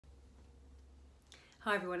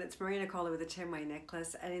Hi everyone, it's Nicola with a 10-way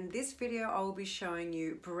necklace, and in this video I will be showing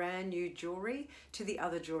you brand new jewellery to the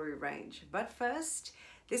other jewellery range. But first,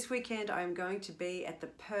 this weekend I am going to be at the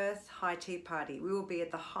Perth High Tea Party. We will be at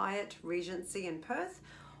the Hyatt Regency in Perth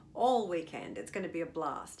all weekend. It's going to be a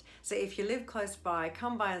blast. So if you live close by,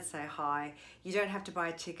 come by and say hi. You don't have to buy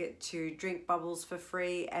a ticket to drink bubbles for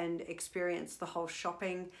free and experience the whole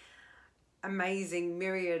shopping amazing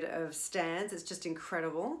myriad of stands. It's just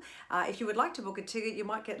incredible. If you would like to book a ticket, you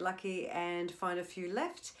might get lucky and find a few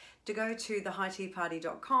left to go to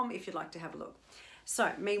thehighteaparty.com if you'd like to have a look.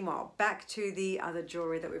 So meanwhile, back to the other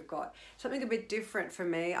jewelry that we've got. Something a bit different for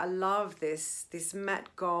me. I love this matte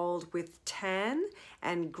gold with tan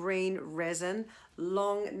and green resin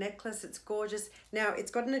long necklace. It's gorgeous. Now it's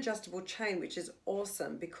got an adjustable chain, which is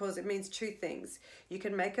awesome because it means two things. You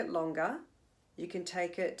can make it longer. You can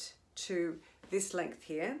take it to this length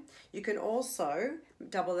here. You can also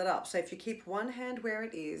double it up. So if you keep one hand where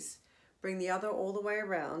it is, bring the other all the way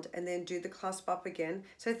around and then do the clasp up again.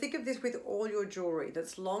 So think of this with all your jewelry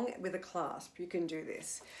that's long with a clasp. You can do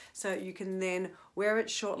this. So you can then wear it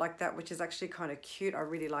short like that, which is actually kind of cute. I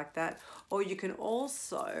really like that. Or you can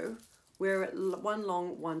also wear it one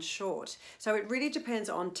long, one short. So it really depends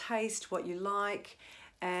on taste, what you like,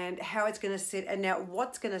 and how it's going to sit, and now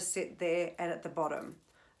what's going to sit there and at the bottom.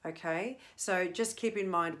 Okay, so just keep in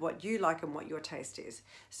mind what you like and what your taste is.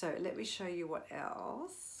 So let me show you what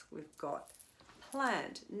else we've got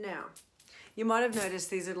planned. Now, you might have noticed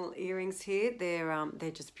these little earrings here. They're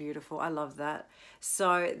just beautiful. I love that.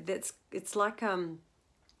 So it's like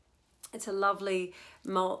it's a lovely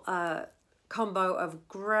combo of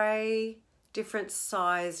grey, different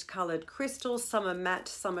sized colored crystals. Some are matte,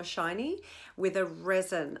 some are shiny, with a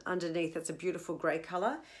resin underneath. It's a beautiful grey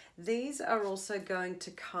color. These are also going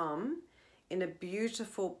to come in a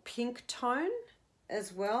beautiful pink tone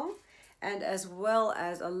as well, and as well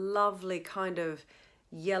as a lovely kind of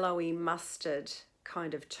yellowy mustard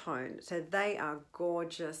kind of tone. So they are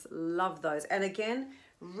gorgeous. Love those. And again,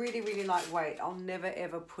 really, really lightweight. I'll never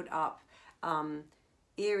ever put up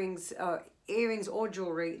earrings or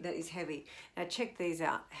jewelry that is heavy. Now check these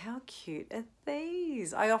out. How cute are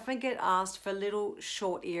these? I often get asked for little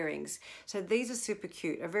short earrings. So these are super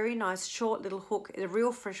cute. A very nice short little hook, a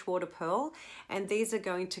real freshwater pearl. And these are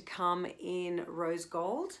going to come in rose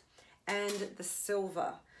gold and the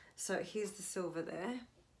silver. So here's the silver there.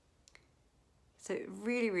 So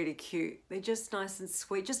really, really cute. They're just nice and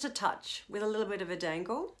sweet, just a touch with a little bit of a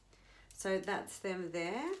dangle. So that's them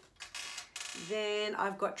there. Then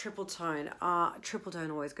I've got triple tone. Triple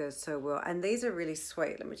tone always goes so well. And these are really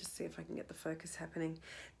sweet. Let me just see if I can get the focus happening.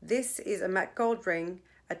 This is a matte gold ring,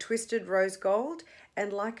 a twisted rose gold,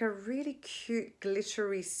 and like a really cute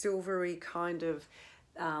glittery silvery kind of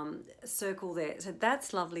circle there. So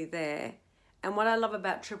that's lovely there. And what I love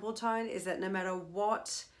about triple tone is that no matter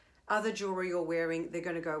what other jewelry you're wearing, they're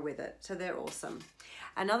going to go with it. So they're awesome.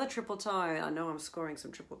 Another triple tone. I know I'm scoring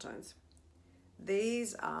some triple tones.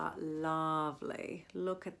 These are lovely.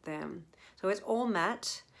 Look at them. So it's all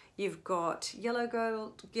matte. You've got yellow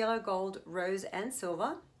gold, rose and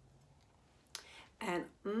silver. And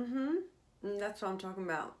that's what I'm talking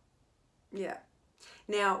about. Yeah.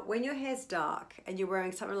 Now, when your hair's dark and you're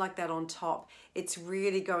wearing something like that on top, it's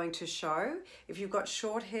really going to show. If you've got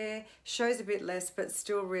short hair, shows a bit less, but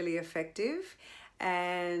still really effective.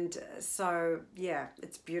 And so, yeah,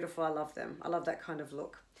 it's beautiful. I love them. I love that kind of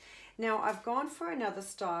look. Now I've gone for another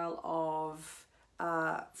style of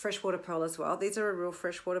freshwater pearl as well. These are a real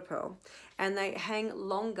freshwater pearl and they hang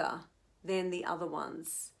longer than the other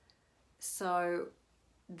ones. So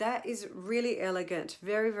that is really elegant,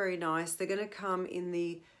 very, very nice. They're gonna come in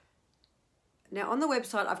the, now on the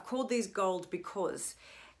website, I've called these gold because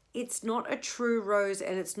it's not a true rose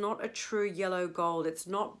and it's not a true yellow gold. It's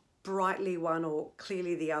not brightly one or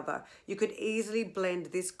clearly the other. You could easily blend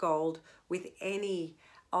this gold with any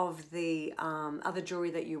of the other jewelry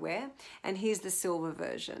that you wear. And here's the silver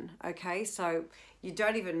version, okay? So you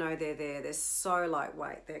don't even know they're there. They're so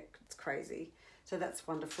lightweight, it's crazy. So that's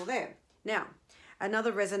wonderful there. Now,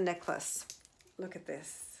 another resin necklace. Look at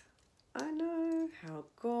this. I know, how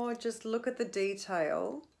gorgeous. Look at the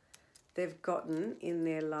detail they've gotten in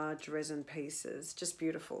their large resin pieces. Just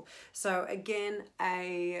beautiful. So again,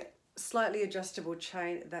 a slightly adjustable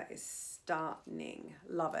chain that is stunning.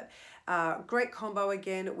 Love it. Great combo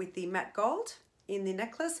again with the matte gold in the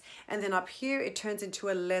necklace, and then up here it turns into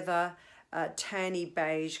a leather tanny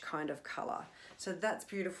beige kind of color. So that's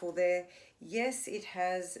beautiful there. Yes, it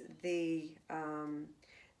has the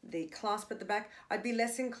clasp at the back. I'd be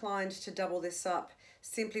less inclined to double this up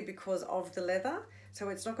simply because of the leather. So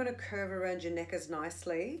it's not going to curve around your neck as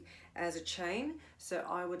nicely as a chain. So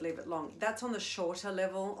I would leave it long. That's on the shorter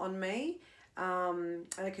level on me. And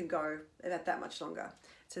it can go about that much longer.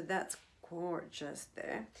 So that's gorgeous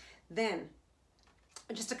there. Then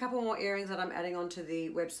just a couple more earrings that I'm adding onto the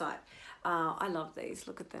website. I love these.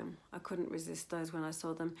 Look at them. I couldn't resist those when I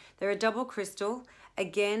saw them. They're a double crystal.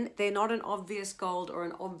 Again, they're not an obvious gold or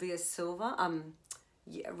an obvious silver,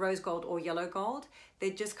 rose gold or yellow gold. They're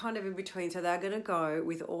just kind of in between. So they're going to go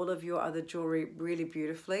with all of your other jewelry really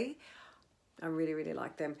beautifully. I really, really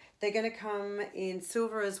like them. They're going to come in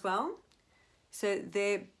silver as well. So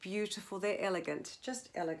they're beautiful. They're elegant, just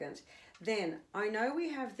elegant. Then I know we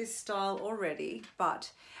have this style already,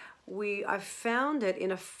 but I've found it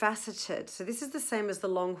in a faceted. So this is the same as the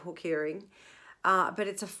long hook earring, but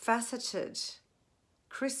it's a faceted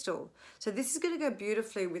crystal. So this is going to go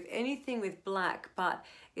beautifully with anything with black, but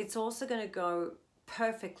it's also going to go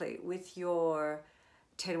perfectly with your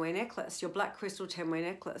 10-way necklace, your black crystal 10-way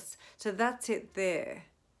necklace. So that's it there.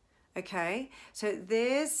 Okay, so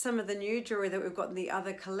there's some of the new jewelry that we've got in the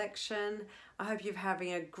other collection. I hope you're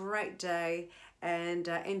having a great day and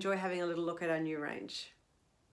enjoy having a little look at our new range.